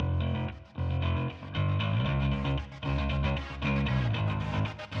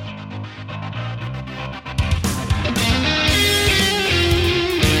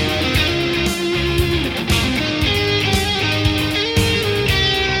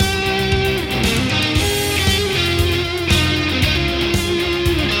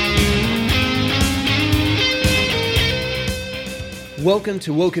Welcome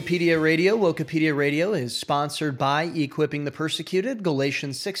to Wokepedia Radio. Wokepedia Radio is sponsored by Equipping the Persecuted.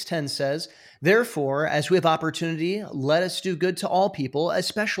 Galatians 6:10 says, "Therefore, as we have opportunity, let us do good to all people,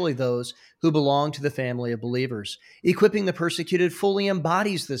 especially those who belong to the family of believers." Equipping the Persecuted fully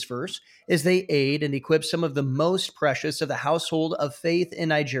embodies this verse as they aid and equip some of the most precious of the household of faith in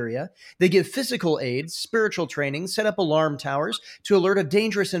Nigeria. They give physical aid, spiritual training, set up alarm towers to alert of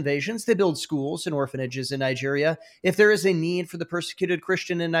dangerous invasions. They build schools and orphanages in Nigeria. If there is a need for the persecuted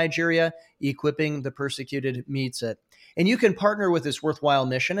Christian in Nigeria, Equipping the Persecuted meets it. And you can partner with this worthwhile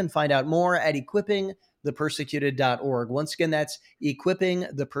mission and find out more at equippingthepersecuted.org. Once again, that's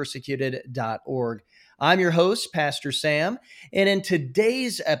equippingthepersecuted.org. I'm your host, Pastor Sam, and in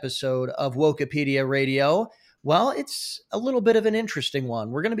today's episode of Wokepedia Radio, well, it's a little bit of an interesting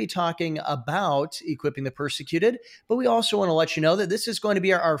one. We're going to be talking about equipping the persecuted, but we also want to let you know that this is going to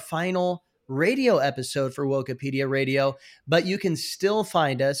be our final radio episode for Wokepedia Radio, but you can still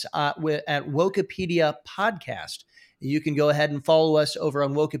find us at Wokepedia Podcast. You can go ahead and follow us over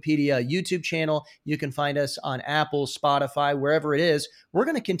on Wokepedia YouTube channel. You can find us on Apple, Spotify, wherever it is. We're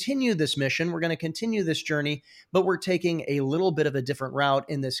going to continue this mission. We're going to continue this journey, but we're taking a little bit of a different route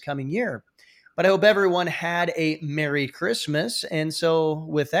in this coming year. But I hope everyone had a Merry Christmas. And so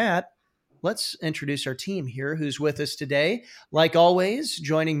with that, let's introduce our team here who's with us today. Like always,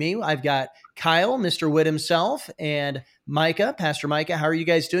 joining me, I've got Kyle, Mr. Witt himself, and Micah, Pastor Micah. How are you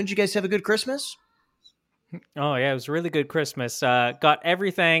guys doing? Did you guys have a good Christmas? Oh, yeah, it was a really good Christmas. Got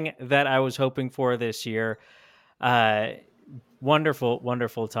everything that I was hoping for this year. Wonderful,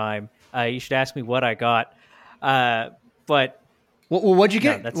 wonderful time. You should ask me what I got. But well, what'd you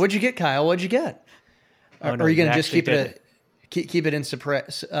get? What'd you get, Kyle? What'd you get? Oh, no, are you going to just keep didn't. it in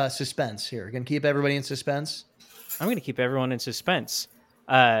suspense here? Going to keep everybody in suspense? I'm going to keep everyone in suspense.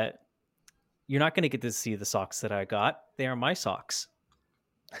 You're not going to get to see the socks that I got. They are my socks.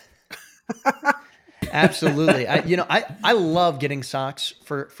 Absolutely. I love getting socks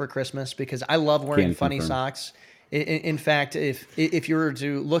for Christmas because I love wearing funny socks. In fact, if you were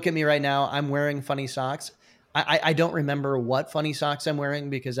to look at me right now, I'm wearing funny socks. I don't remember what funny socks I'm wearing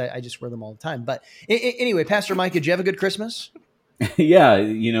because I just wear them all the time. But anyway, Pastor Mike, did you have a good Christmas? Yeah,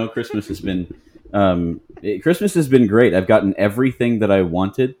 Christmas has been great. I've gotten everything that I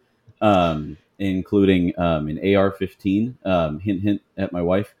wanted, including an AR-15. Hint, hint at my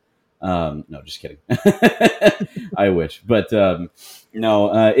wife. No, just kidding. I wish, but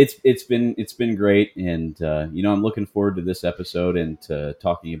no. It's been great, and I'm looking forward to this episode and to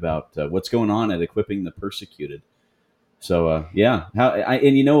talking about what's going on at Equipping the Persecuted. So yeah,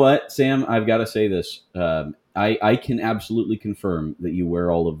 and you know what, Sam, I've got to say this. I can absolutely confirm that you wear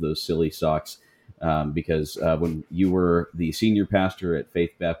all of those silly socks because when you were the senior pastor at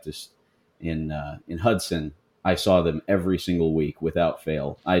Faith Baptist in Hudson, I saw them every single week without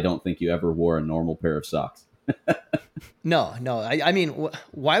fail. I don't think you ever wore a normal pair of socks. No. I mean,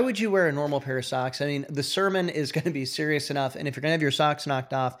 why would you wear a normal pair of socks? I mean, the sermon is going to be serious enough. And if you're going to have your socks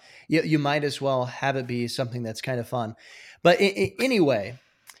knocked off, you might as well have it be something that's kind of fun. But anyway,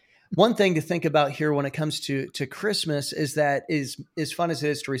 one thing to think about here when it comes to Christmas is that is as fun as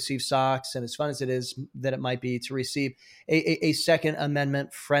it is to receive socks and as fun as it is that it might be to receive a Second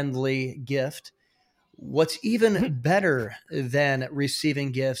Amendment friendly gift. What's even better than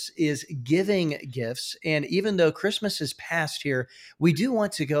receiving gifts is giving gifts. And even though Christmas is past here, we do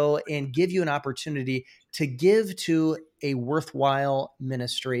want to go and give you an opportunity to give to a worthwhile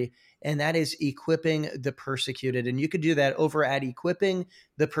ministry, and that is Equipping the Persecuted. And you could do that over at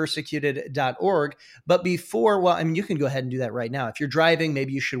equippingthepersecuted.org. But you can go ahead and do that right now. If you're driving,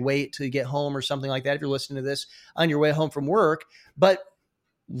 maybe you should wait till you get home or something like that if you're listening to this on your way home from work. But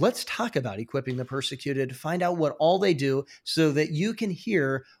let's talk about Equipping the Persecuted, find out what all they do so that you can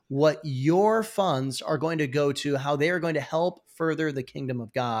hear what your funds are going to go to, how they are going to help further the kingdom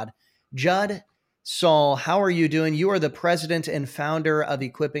of God. Judd Saul, how are you doing? You are the president and founder of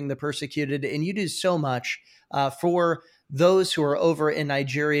Equipping the Persecuted, and you do so much for those who are over in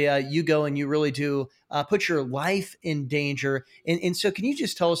Nigeria. You go and you really do put your life in danger. And so can you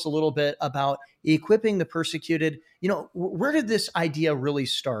just tell us a little bit about Equipping the Persecuted? Where did this idea really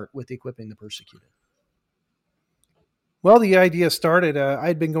start with Equipping the Persecuted? Well, the idea started,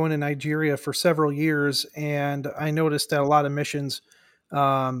 I'd been going to Nigeria for several years, and I noticed that a lot of missions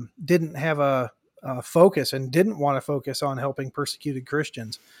didn't have a focus and didn't want to focus on helping persecuted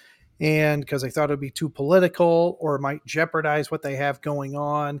Christians. And because they thought it would be too political or might jeopardize what they have going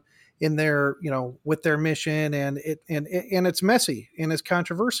on in their, with their mission. And it's messy and it's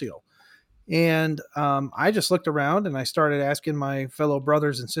controversial. And I just looked around and I started asking my fellow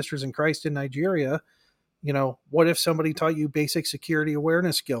brothers and sisters in Christ in Nigeria, What if somebody taught you basic security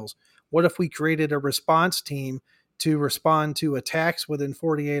awareness skills? What if we created a response team to respond to attacks within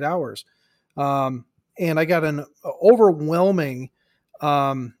 48 hours? And I got an overwhelming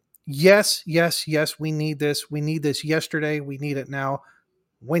yes, yes, yes, we need this. We need this yesterday. We need it now.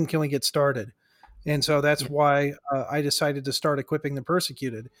 When can we get started? And so that's why I decided to start equipping the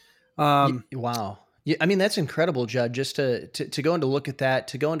persecuted. Wow. Yeah, I mean, that's incredible, Judd, just to go and to look at that,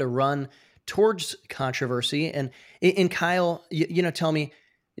 to go and to run towards controversy. And Kyle, tell me,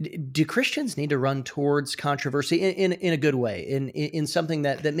 do Christians need to run towards controversy in a good way, in something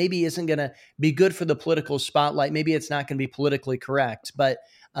that maybe isn't going to be good for the political spotlight? Maybe it's not going to be politically correct, but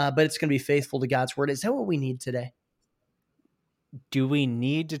it's going to be faithful to God's word. Is that what we need today? Do we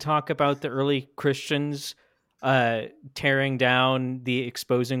need to talk about the early Christians tearing down the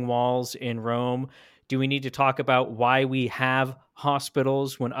exposing walls in Rome? Do we need to talk about why we have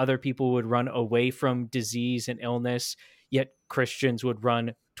hospitals when other people would run away from disease and illness, yet Christians would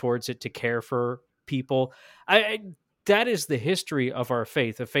run towards it to care for people? That is the history of our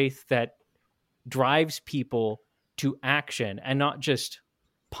faith, a faith that drives people to action, and not just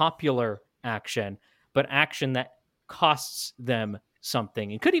popular action, but action that costs them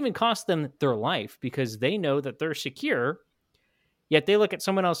something. It could even cost them their life because they know that they're secure. Yet they look at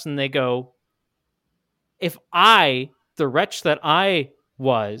someone else and they go, if I, the wretch that I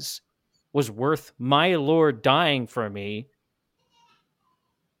was worth my Lord dying for me,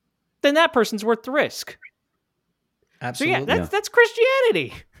 then that person's worth the risk. Absolutely. So yeah, that's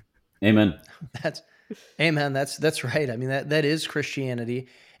Christianity. Amen. Amen. That's right. I mean, that is Christianity.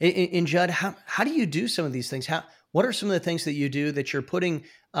 And Judd, how do you do some of these things? What are some of the things that you do that you're putting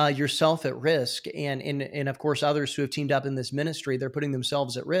yourself at risk, and of course others who have teamed up in this ministry, they're putting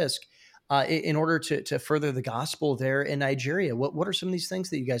themselves at risk in order to further the gospel there in Nigeria? What are some of these things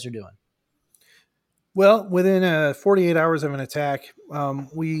that you guys are doing? Well, within 48 hours of an attack,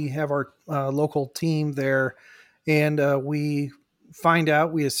 we have our local team there, and we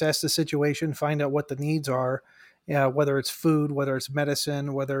assess the situation, find out what the needs are, whether it's food, whether it's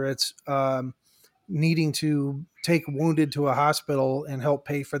medicine, whether it's needing to take wounded to a hospital and help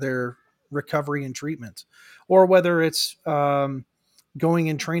pay for their recovery and treatment, or whether it's going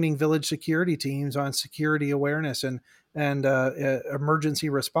and training village security teams on security awareness and emergency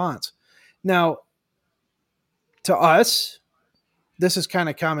response. Now, to us, this is kind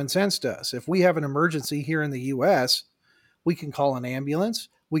of common sense to us. If we have an emergency here in the U.S., we can call an ambulance,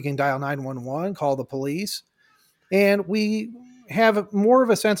 we can dial 911, call the police, and we have more of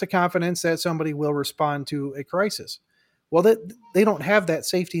a sense of confidence that somebody will respond to a crisis. Well, they don't have that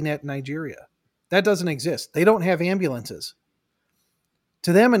safety net in Nigeria. That doesn't exist. They don't have ambulances.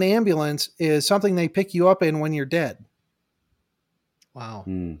 To them, an ambulance is something they pick you up in when you're dead. Wow.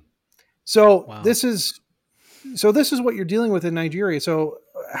 So wow. This is what you're dealing with in Nigeria. So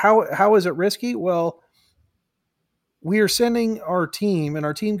how is it risky? Well, we are sending our team, and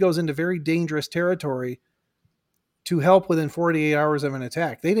our team goes into very dangerous territory to help within 48 hours of an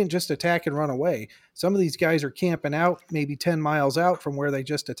attack. They didn't just attack and run away. Some of these guys are camping out maybe 10 miles out from where they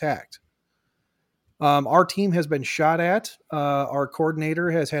just attacked. Our team has been shot at. Our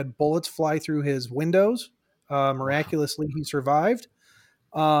coordinator has had bullets fly through his windows. Miraculously, he survived.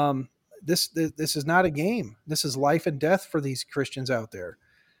 This is not a game. This is life and death for these Christians out there.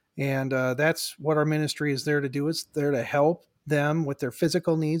 And that's what our ministry is there to do. It's there to help them with their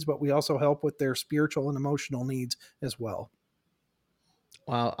physical needs, but we also help with their spiritual and emotional needs as well.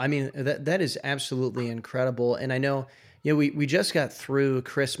 Wow. I mean, that is absolutely incredible. And I know, we just got through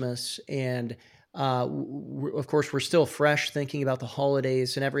Christmas, and of course, we're still fresh thinking about the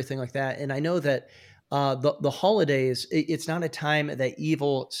holidays and everything like that. And I know that the holidays, it's not a time that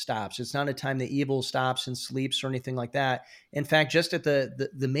evil stops. It's not a time that evil stops and sleeps or anything like that. In fact, just at the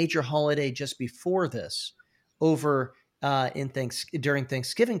major holiday just before this, over during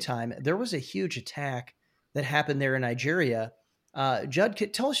Thanksgiving time, there was a huge attack that happened there in Nigeria. Judd,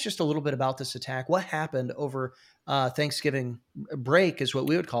 tell us just a little bit about this attack. What happened over Thanksgiving break is what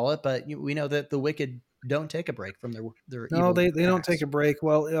we would call it, but we know that the wicked don't take a break from their No, evil they don't acts. take a break.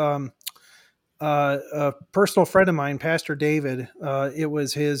 Well, a personal friend of mine, Pastor David, it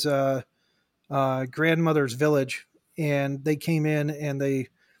was his grandmother's village, and they came in and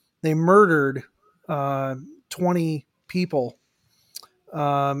they murdered 20 people,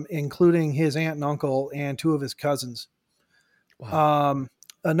 including his aunt and uncle and two of his cousins. Wow.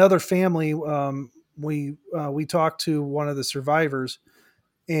 Another family, we talked to one of the survivors,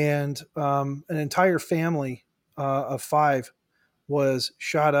 and an entire family of 5 was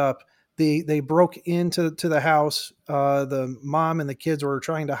shot up. They broke into the house. The mom and the kids were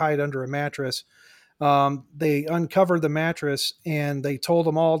trying to hide under a mattress. They uncovered the mattress and they told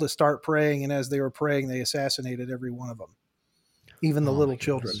them all to start praying. And as they were praying, they assassinated every one of them, even the Oh little my goodness.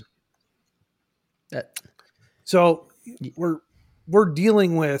 children. That So y- we're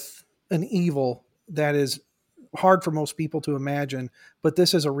dealing with an evil that is hard for most people to imagine, but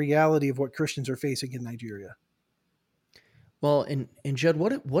this is a reality of what Christians are facing in Nigeria. well, and Judd,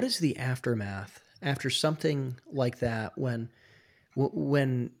 what is the aftermath after something like that when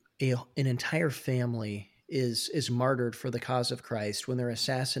an entire family is martyred for the cause of Christ, when they're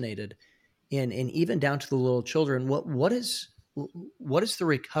assassinated, and even down to the little children? What does the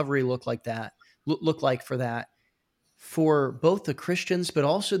recovery look like for that, for both the Christians but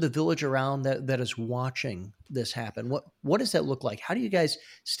also the village around that is watching this happen? What does that look like? How do you guys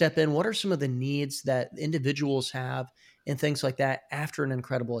step in? What are some of the needs that individuals have and things like that after an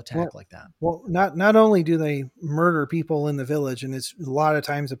incredible attack Well, like that? well, not only do they murder people in the village, and it's a lot of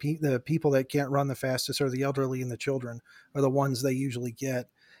times the people that can't run the fastest are the elderly and the children are the ones they usually get,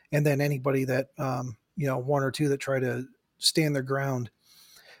 and then anybody that one or two that try to stand their ground.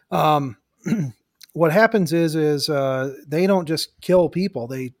 Um, what happens is they don't just kill people;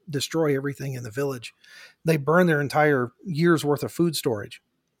 they destroy everything in the village. They burn their entire year's worth of food storage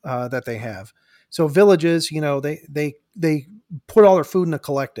that they have. So villages, they put all their food in a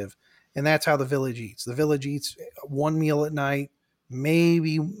collective, and that's how the village eats. The village eats one meal at night,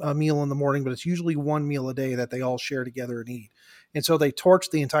 maybe a meal in the morning, but it's usually one meal a day that they all share together and eat. And so they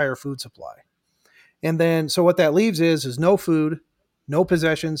torch the entire food supply. And then, so what that leaves is no food, no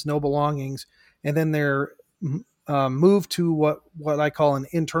possessions, no belongings, and then they're moved to what I call an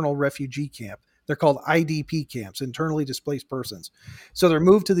internal refugee camp. They're called IDP camps, internally displaced persons. So they're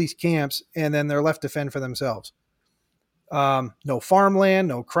moved to these camps, and then they're left to fend for themselves. No farmland,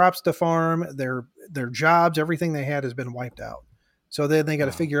 no crops to farm. Their jobs, everything they had has been wiped out. So then they got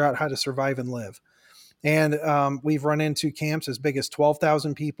to Wow. figure out how to survive and live. And we've run into camps as big as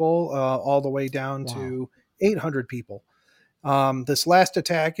 12,000 people, all the way down Wow. to 800 people. This last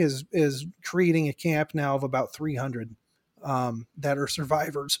attack is creating a camp now of about 300 that are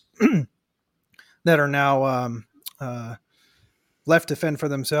survivors that are now left to fend for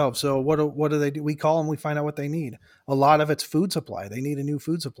themselves. So what do they do? We call them. We find out what they need. A lot of it's food supply. They need a new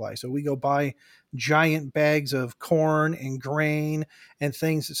food supply. So we go buy giant bags of corn and grain and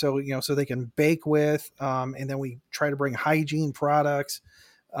things. So so they can bake with. And then we try to bring hygiene products,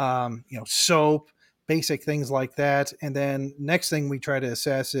 soap, basic things like that. And then next thing we try to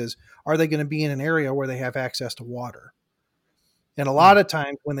assess is, are they going to be in an area where they have access to water? And a lot Mm. of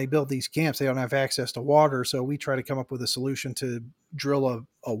times when they build these camps, they don't have access to water. So we try to come up with a solution to drill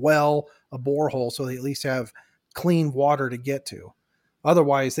a well, a borehole, so they at least have clean water to get to.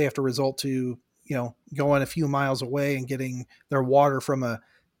 Otherwise, they have to resort to, going a few miles away and getting their water from a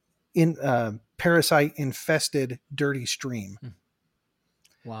parasite infested dirty stream.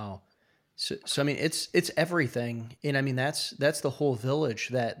 Wow. So I mean, it's everything, and I mean that's the whole village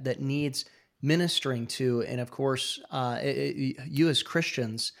that needs ministering to, and of course, you as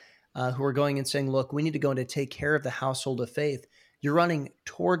Christians who are going and saying, "Look, we need to go in to take care of the household of faith." You're running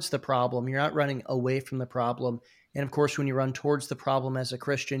towards the problem. You're not running away from the problem. And of course, when you run towards the problem as a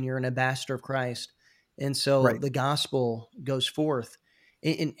Christian, you're an ambassador of Christ, and so Right. the gospel goes forth.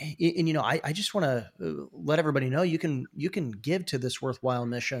 And I just want to let everybody know you can give to this worthwhile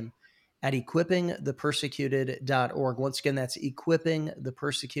mission at equippingthepersecuted.org. Once again, that's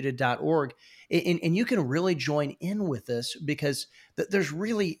equippingthepersecuted.org. And you can really join in with this because there's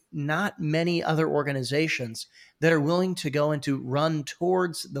really not many other organizations that are willing to go and to run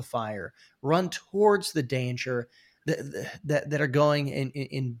towards the fire, run towards the danger, that are going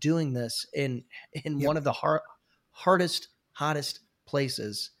in doing this in Yep. one of the hardest, hottest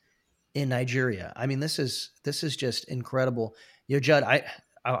places in Nigeria. I mean, this is just incredible. Judd,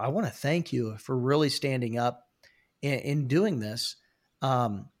 I want to thank you for really standing up in doing this.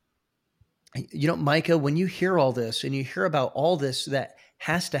 Um, Micah, when you hear all this and you hear about all this that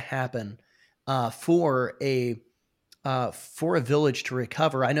has to happen for a village to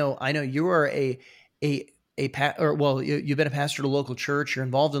recover, I know you are you've been a pastor to local church. You're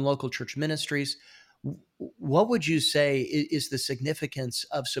involved in local church ministries. What would you say is the significance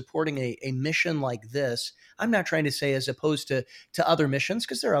of supporting a mission like this? I'm not trying to say as opposed to other missions,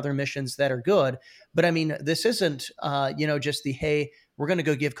 because there are other missions that are good, but I mean, this isn't just the, hey, we're going to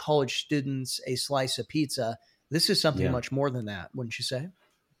go give college students a slice of pizza. This is something Yeah. much more than that, wouldn't you say?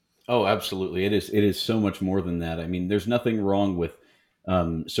 Oh, absolutely. It is. It is so much more than that. I mean, there's nothing wrong with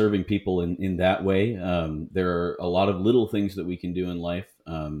serving people in that way. There are a lot of little things that we can do in life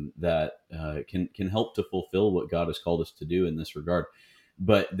that can help to fulfill what God has called us to do in this regard.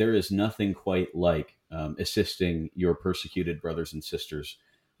 but there is nothing quite like assisting your persecuted brothers and sisters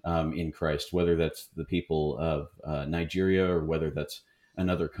in Christ, whether that's the people of Nigeria or whether that's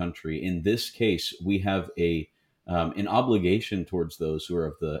another country. In this case, we have an obligation towards those who are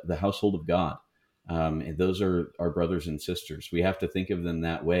of the household of God. And those are our brothers and sisters. We have to think of them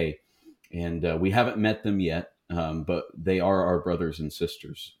that way. And we haven't met them yet, but they are our brothers and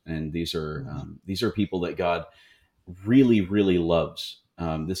sisters. And these are people that God really, really loves.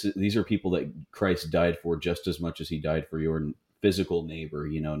 These are people that Christ died for just as much as he died for your physical neighbor,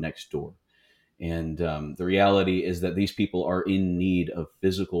 next door. And the reality is that these people are in need of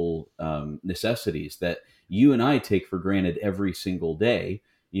physical necessities that you and I take for granted every single day.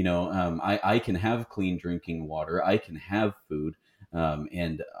 I can have clean drinking water, I can have food,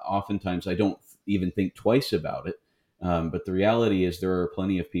 and oftentimes I don't even think twice about it. But the reality is there are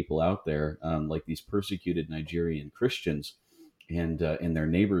plenty of people out there, like these persecuted Nigerian Christians and their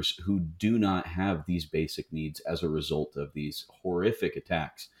neighbors, who do not have these basic needs as a result of these horrific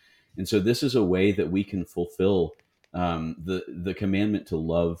attacks. And so this is a way that we can fulfill the commandment to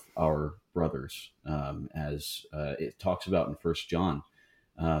love our brothers, as it talks about in First John.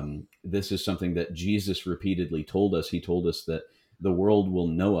 This is something that Jesus repeatedly told us. He told us that the world will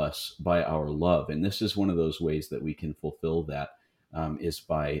know us by our love, and this is one of those ways that we can fulfill that. Is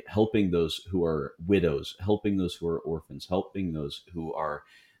by helping those who are widows, helping those who are orphans, helping those who are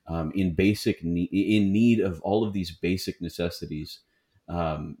in need of all of these basic necessities,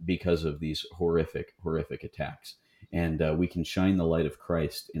 because of these horrific attacks. And we can shine the light of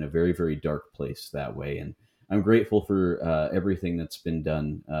Christ in a very, very dark place that way. And I'm grateful for everything that's been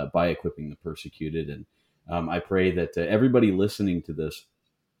done by equipping the persecuted. And I pray that everybody listening to this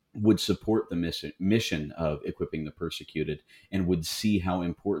would support the mission of equipping the persecuted and would see how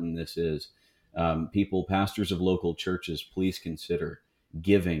important this is. Pastors of local churches, please consider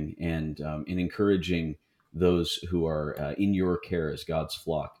giving and encouraging those who are in your care as God's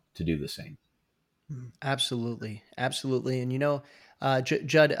flock to do the same. Absolutely. Absolutely. And,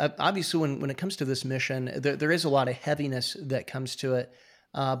 Judd, obviously when it comes to this mission, there is a lot of heaviness that comes to it.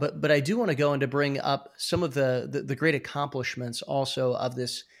 But I do want to go and to bring up some of the great accomplishments also of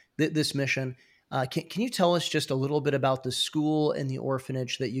this mission. Can you tell us just a little bit about the school and the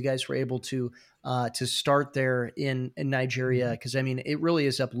orphanage that you guys were able to start there in Nigeria? Because I mean, it really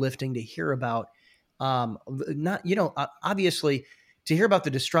is uplifting to hear about. Obviously, to hear about the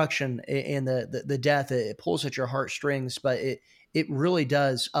destruction and the death, it pulls at your heartstrings. But it really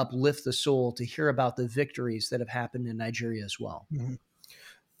does uplift the soul to hear about the victories that have happened in Nigeria as well. Mm-hmm.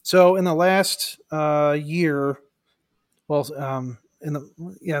 So in the last year, in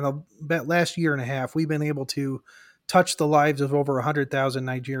the last year and a half, we've been able to touch the lives of over 100,000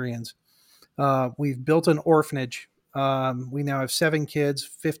 Nigerians. We've built an orphanage. We now have 7 kids.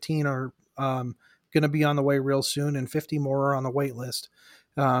 15 are going to be on the way real soon, and 50 more are on the wait list.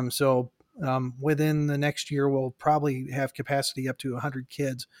 So within the next year, we'll probably have capacity up to 100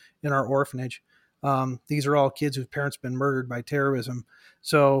 kids in our orphanage. These are all kids whose parents have been murdered by terrorism.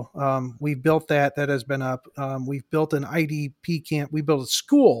 So we've built that. That has been up. We've built an IDP camp. We built a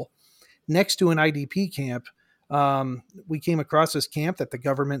school next to an IDP camp. We came across this camp that the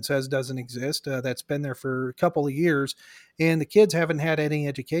government says doesn't exist. That's been there for a couple of years, and the kids haven't had any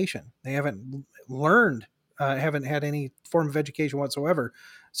education. They haven't learned, haven't had any form of education whatsoever.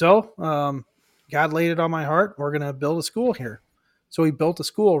 So God laid it on my heart. We're going to build a school here. So we built a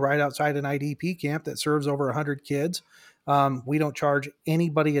school right outside an IDP camp that serves over 100 kids. We don't charge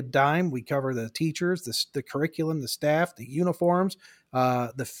anybody a dime. We cover the teachers, the curriculum, the staff, the uniforms,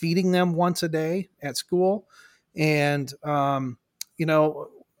 the feeding them once a day at school. And,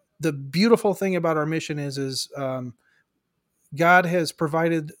 the beautiful thing about our mission is God has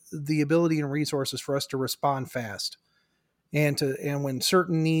provided the ability and resources for us to respond fast. And when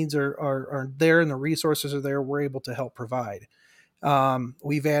certain needs are there and the resources are there, we're able to help provide.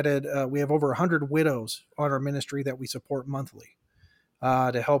 We have over 100 widows on our ministry that we support monthly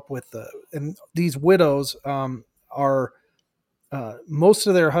to help with and these widows are most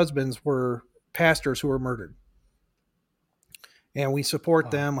of their husbands were pastors who were murdered. And we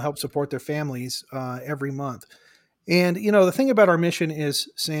support them, help support their families every month. And, the thing about our mission is,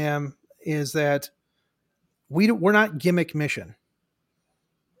 Sam, is that we're not gimmick mission.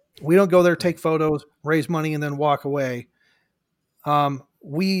 We don't go there, take photos, raise money, and then walk away.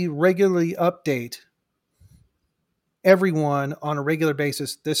 We regularly update everyone on a regular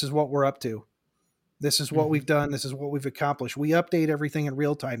basis. This is what we're up to. This is what we've done. This is what we've accomplished. We update everything in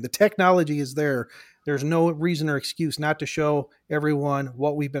real time. The technology is there. There's no reason or excuse not to show everyone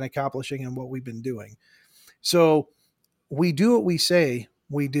what we've been accomplishing and what we've been doing. So we do what we say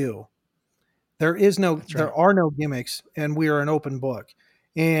we do. There are no gimmicks, and we are an open book.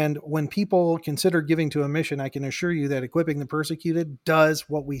 And when people consider giving to a mission, I can assure you that Equipping the Persecuted does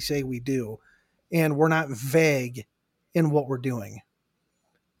what we say we do. And we're not vague in what we're doing.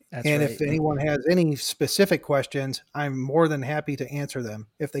 And if anyone has any specific questions, I'm more than happy to answer them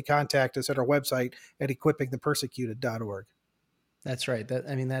if they contact us at our website at equippingthepersecuted.org. That's right.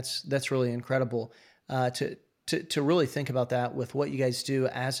 That's really incredible to really think about that with what you guys do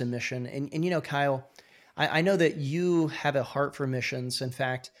as a mission. And Kyle, I know that you have a heart for missions. In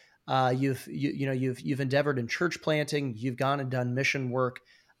fact, you've endeavored in church planting. You've gone and done mission work.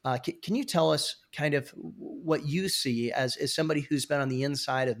 Can you tell us kind of what you see as somebody who's been on the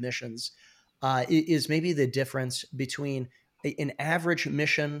inside of missions? Is maybe the difference between an average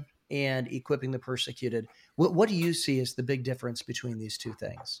mission and equipping the persecuted? What do you see as the big difference between these two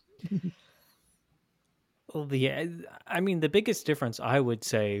things? Well, the biggest difference I would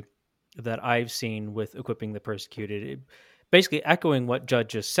say that I've seen with equipping the persecuted, basically echoing what Judd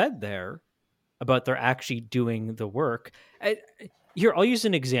just said there about they're actually doing the work. Here, I'll use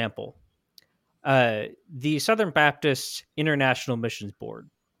an example. The Southern Baptist International Missions Board,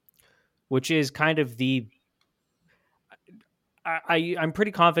 which is kind of I'm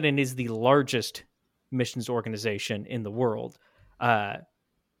pretty confident is the largest missions organization in the world. I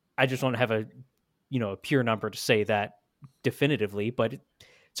just don't have a pure number to say that definitively, but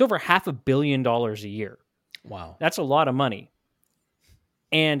it's over $500 million a year. Wow. That's a lot of money.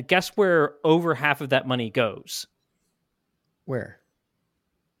 And guess where over half of that money goes? Where?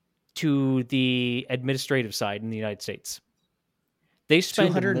 To the administrative side in the United States. They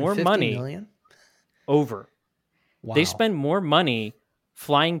spend more money million? over. Wow. They spend more money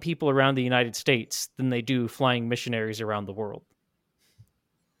flying people around the United States than they do flying missionaries around the world.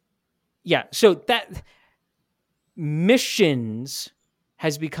 Yeah, so that missions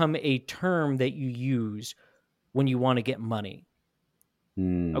has become a term that you use when you want to get money.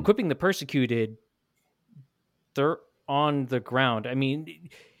 Equipping the persecuted, they're on the ground. I mean,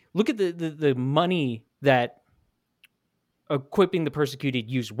 look at the money that equipping the persecuted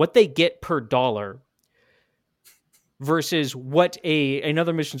use, what they get per dollar versus what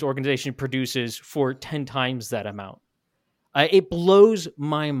another missions organization produces for 10 times that amount. It blows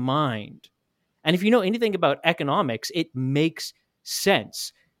my mind. And if you know anything about economics, it makes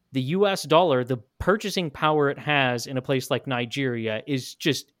sense. The US dollar, the purchasing power it has in a place like Nigeria is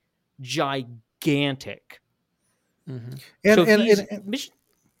just gigantic. Mm-hmm. Go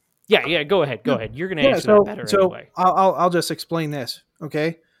ahead. You're going to answer that better anyway. I'll just explain this.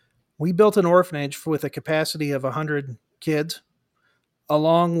 Okay. We built an orphanage with a capacity of 100 kids,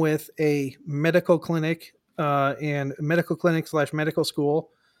 along with a medical clinic and medical clinic / medical school,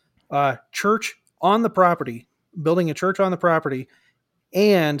 church on the property, building a church on the property,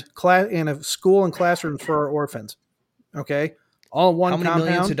 and a school and classrooms for our orphans. Okay. All one compound. How many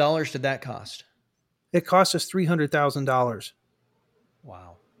millions of dollars did that cost? It cost us $300,000.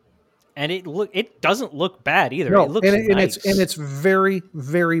 Wow. And it doesn't look bad either. No, it looks nice. It's very,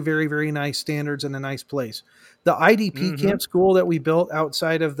 very, very, very nice standards and a nice place. The IDP camp school that we built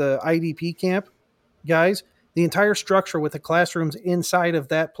outside of the IDP camp, guys, the entire structure with the classrooms inside of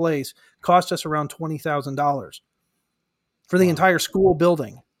that place cost us around $20,000 for the entire school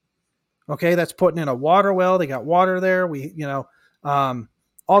building. Okay, that's putting in a water well. They got water there. All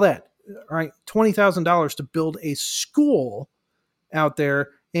that. All right, $20,000 to build a school out there.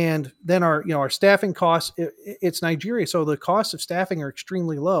 And then our staffing costs, it's Nigeria, so the costs of staffing are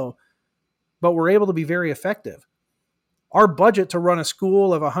extremely low, but we're able to be very effective. Our budget to run a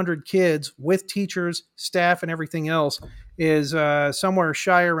school of 100 kids with teachers, staff, and everything else is somewhere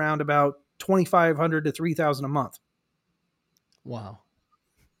shy around about $2,500 to $3,000 a month. Wow.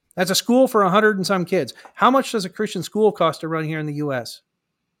 That's a school for 100 and some kids. How much does a Christian school cost to run here in the U.S.?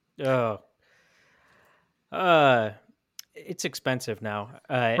 It's expensive now.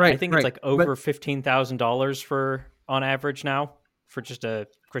 Right, I think it's like over $15,000 for on average now for just a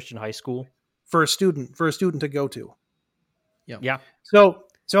Christian high school for a student to go to. Yeah. So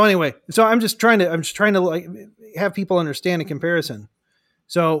anyway, I'm just trying to like have people understand a comparison.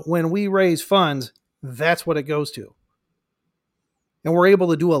 So when we raise funds, that's what it goes to. And we're able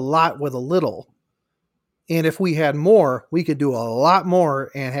to do a lot with a little. And if we had more, we could do a lot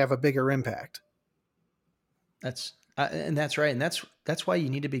more and have a bigger impact. That's right. And that's why you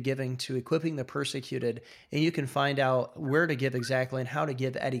need to be giving to Equipping the Persecuted. And you can find out where to give exactly and how to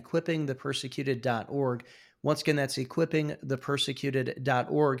give at equippingthepersecuted.org, Once again, that's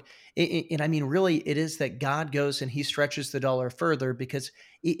equippingthepersecuted.org. And I mean, really, it is that God goes and he stretches the dollar further, because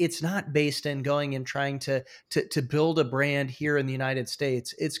it's not based in going and trying to build a brand here in the United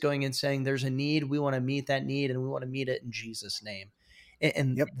States. It's going and saying there's a need. We want to meet that need, and we want to meet it in Jesus' name.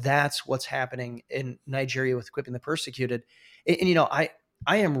 And Yep. that's what's happening in Nigeria with Equipping the Persecuted. And you know, I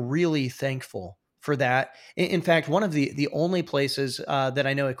am really thankful for that. In fact, one of the only places that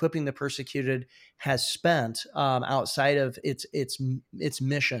I know Equipping the Persecuted has spent outside of its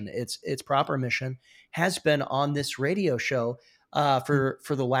mission, its proper mission, has been on this radio show for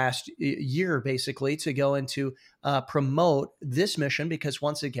the last year, basically, to go and to promote this mission, because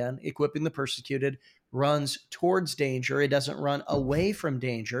once again, Equipping the Persecuted runs towards danger. It doesn't run away from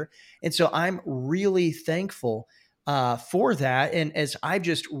danger. And so I'm really thankful for that. And as I've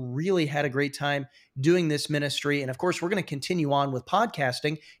just really had a great time doing this ministry. And of course, we're going to continue on with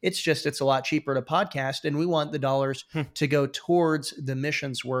podcasting. It's a lot cheaper to podcast, and we want the dollars to go towards the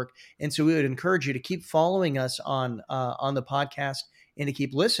missions work. And so we would encourage you to keep following us on the podcast, and to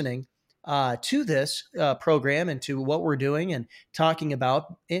keep listening to this program and to what we're doing and talking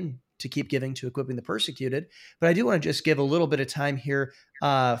about, and to keep giving to Equipping the Persecuted. But I do want to just give a little bit of time here,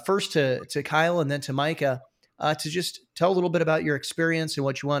 first to Kyle and then to Micah, to just tell a little bit about your experience and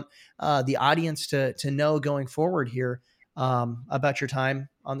what you want the audience to know going forward here about your time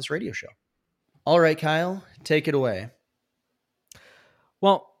on this radio show. All right, Kyle, take it away.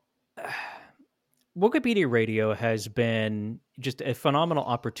 Well, Wokepedia Radio has been just a phenomenal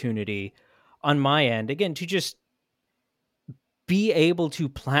opportunity on my end, again, to just be able to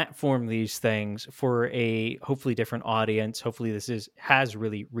platform these things for a hopefully different audience. Hopefully this has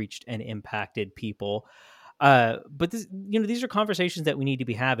really reached and impacted people. But this, these are conversations that we need to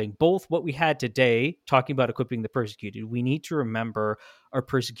be having. Both what we had today, talking about equipping the persecuted. We need to remember our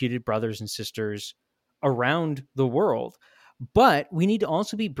persecuted brothers and sisters around the world. But we need to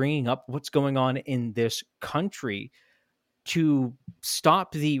also be bringing up what's going on in this country to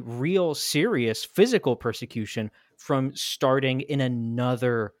stop the real serious physical persecution from starting in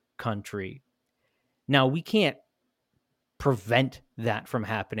another country. Now, we can't prevent that from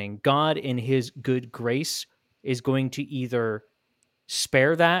happening. God, in his good grace, is going to either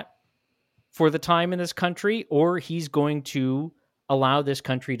spare that for the time in this country, or he's going to allow this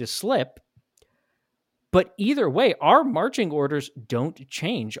country to slip. But either way, our marching orders don't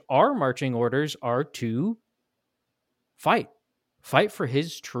change. Our marching orders are to fight for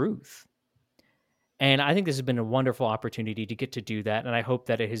his truth. And I think this has been a wonderful opportunity to get to do that. And I hope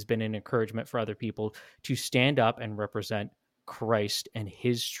that it has been an encouragement for other people to stand up and represent Christ and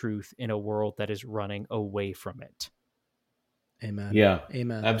his truth in a world that is running away from it. Amen. Yeah,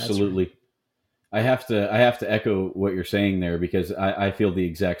 Amen. absolutely. Right. I have to echo what you're saying there, because I feel the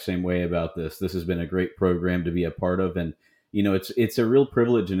exact same way about this. This has been a great program to be a part of, and it's a real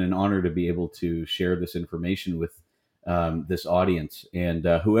privilege and an honor to be able to share this information with this audience. And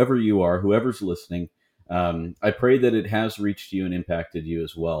whoever you are, whoever's listening, I pray that it has reached you and impacted you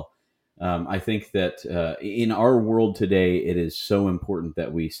as well. I think that in our world today, it is so important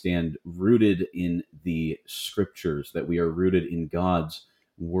that we stand rooted in the scriptures, that we are rooted in God's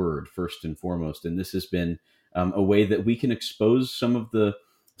word first and foremost. And this has been a way that we can expose some of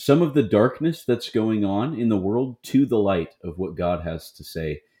the darkness that's going on in the world to the light of what God has to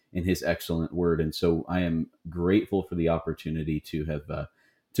say in his excellent word. And so I am grateful for the opportunity to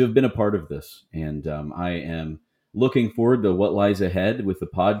have been a part of this. And I am looking forward to what lies ahead with the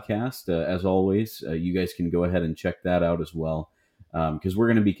podcast. As always, you guys can go ahead and check that out as well, because we're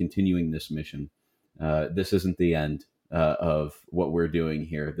going to be continuing this mission. This isn't the end of what we're doing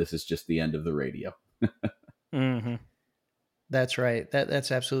here. This is just the end of the radio. Mm-hmm. That's right. That's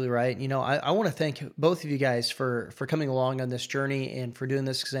absolutely right. I want to thank both of you guys for coming along on this journey and for doing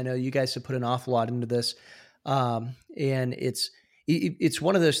this, because I know you guys have put an awful lot into this. And it's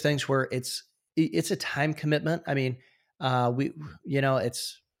one of those things where it's a time commitment. I mean,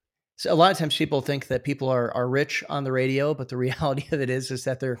 it's so a lot of times people think that people are rich on the radio, but the reality of it is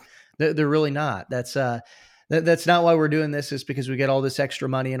that they're really not. That's not why we're doing this. Is because we get all this extra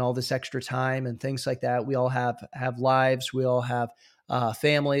money and all this extra time and things like that. We all have lives. We all have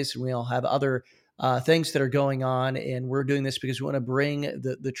families. And we all have other things that are going on. And we're doing this because we want to bring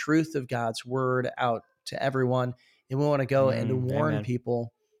the truth of God's word out to everyone. And we want to go and to warn Amen.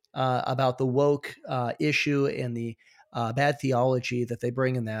 people about the woke issue and the bad theology that they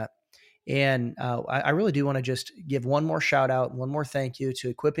bring in that. And I really do want to just give one more shout out, one more thank you to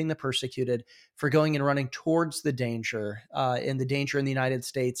Equipping the Persecuted for going and running towards the danger in the United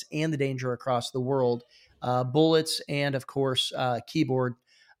States and the danger across the world, bullets and, of course, keyboard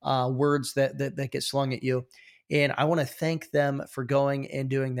words that get slung at you. And I want to thank them for going and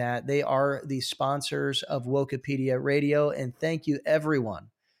doing that. They are the sponsors of Wokepedia Radio. And thank you, everyone,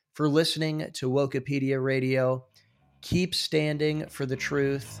 for listening to Wokepedia Radio. Keep standing for the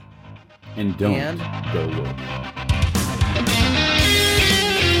truth. And don't go woke.